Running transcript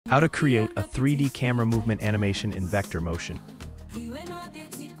How to create a 3D camera movement animation in vector motion.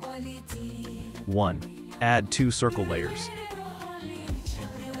 1. Add 2 circle layers.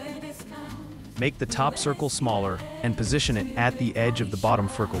 Make the top circle smaller and position it at the edge of the bottom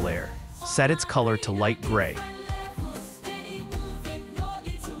circle layer. Set its color to light gray.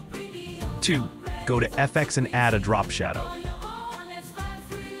 2. Go to FX and add a drop shadow.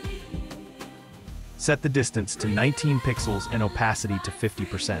 Set the distance to 19 pixels and opacity to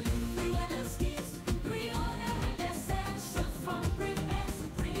 50%.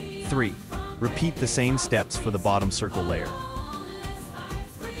 3. Repeat the same steps for the bottom circle layer.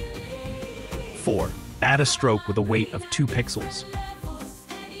 4. Add a stroke with a weight of 2 pixels.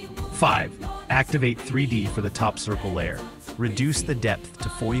 5. Activate 3D for the top circle layer. Reduce the depth to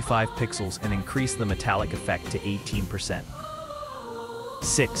 45 pixels and increase the metallic effect to 18%.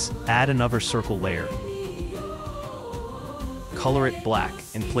 6. Add another circle layer. Color it black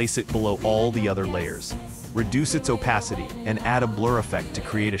and place it below all the other layers. Reduce its opacity and add a blur effect to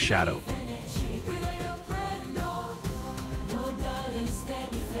create a shadow.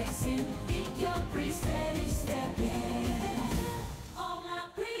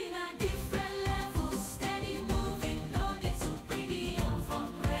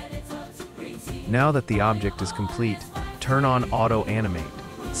 Now that the object is complete, turn on Auto Animate.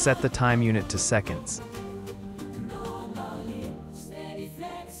 Set the time unit to seconds.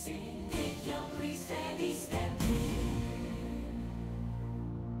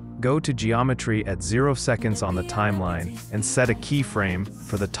 Go to Geometry at 0 seconds on the timeline and set a keyframe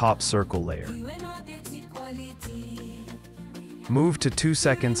for the top circle layer. Move to 2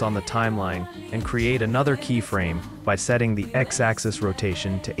 seconds on the timeline and create another keyframe by setting the X-axis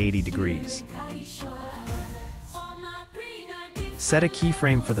rotation to 80 degrees. Set a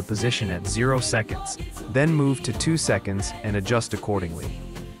keyframe for the position at 0 seconds, then move to 2 seconds and adjust accordingly.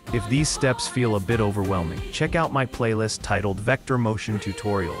 If these steps feel a bit overwhelming, check out my playlist titled Vector Motion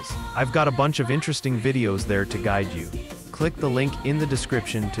Tutorials. I've got a bunch of interesting videos there to guide you. Click the link in the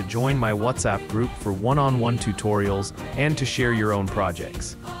description to join my WhatsApp group for one-on-one tutorials and to share your own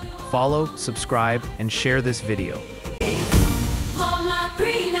projects. Follow, subscribe, and share this video.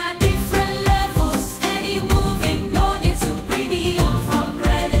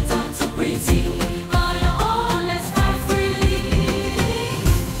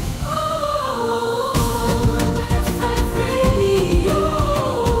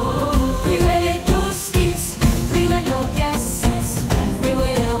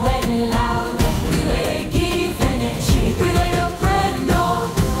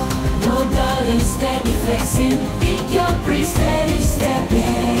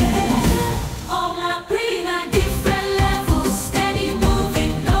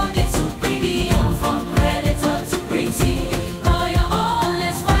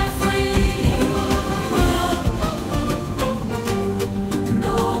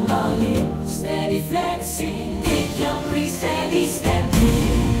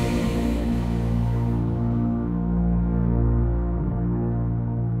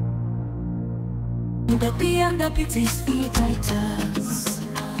 The P-Titus P-Titus.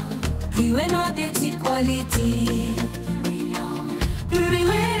 We were not the quality. We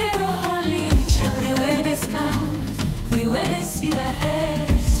were the only, we were the scam. We were the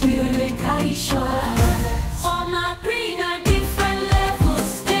silhouettes, we were the kaisha. On my green and different levels,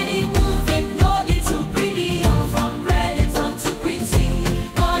 steady moving, no need to pretty. From red it's on to pretty.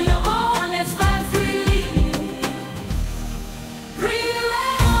 On your own, let's fight freely.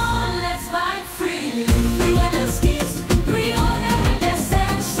 Freely on, let's fight freely.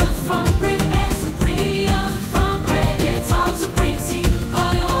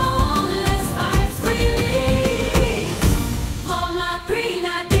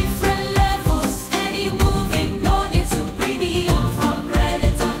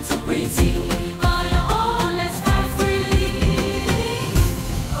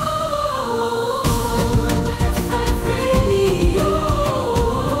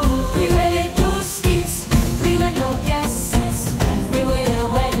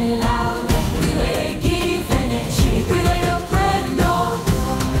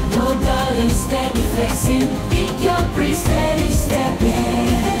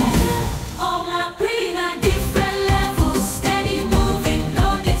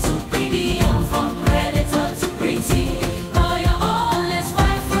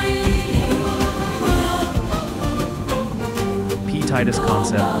 P-Titus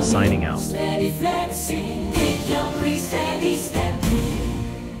Concept signing out.